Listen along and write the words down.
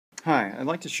Hi, I'd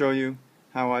like to show you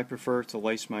how I prefer to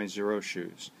lace my Xero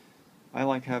shoes. I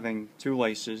like having two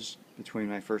laces between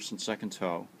my first and second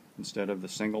toe instead of the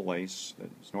single lace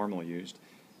that is normally used.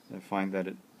 I find that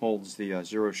it holds the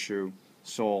Xero shoe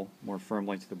sole more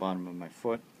firmly to the bottom of my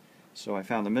foot. So I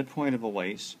found the midpoint of the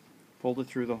lace, pulled it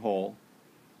through the hole,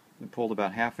 and pulled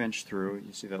about ½ inch through.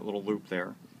 You see that little loop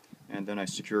there. And then I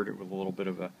secured it with a little bit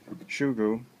of a shoe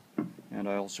glue, and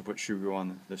I also put shoe glue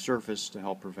on the surface to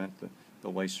help prevent the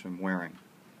lace from wearing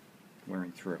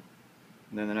through.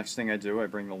 And then the next thing I do, I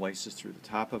bring the laces through the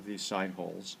top of these side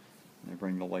holes, and I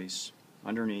bring the lace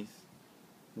underneath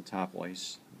the top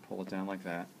lace, pull it down like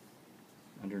that,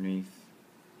 underneath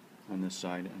on this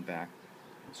side and back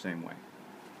the same way.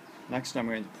 Next I'm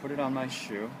going to put it on my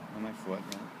shoe, on my foot.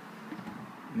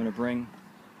 I'm going to bring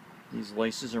these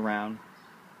laces around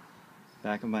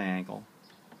back of my ankle.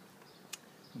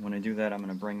 And when I do that, I'm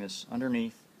going to bring this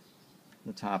underneath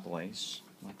the top lace,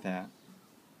 like that.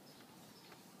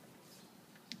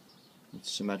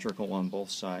 It's symmetrical on both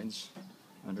sides,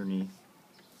 underneath.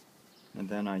 And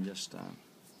then I just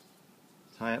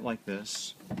tie it like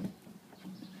this,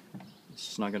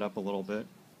 snug it up a little bit.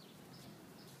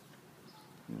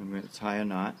 And I'm going to tie a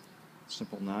knot,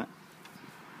 simple knot.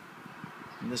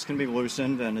 And this can be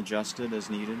loosened and adjusted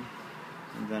as needed.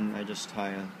 And then I just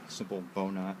tie a simple bow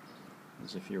knot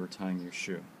as if you were tying your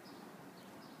shoe.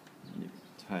 And you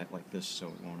tie it like this so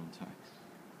it won't untie.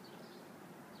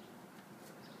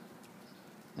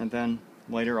 And then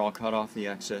later I'll cut off the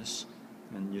excess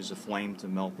and use a flame to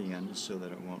melt the ends so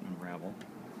that it won't unravel.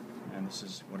 And this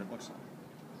is what it looks like.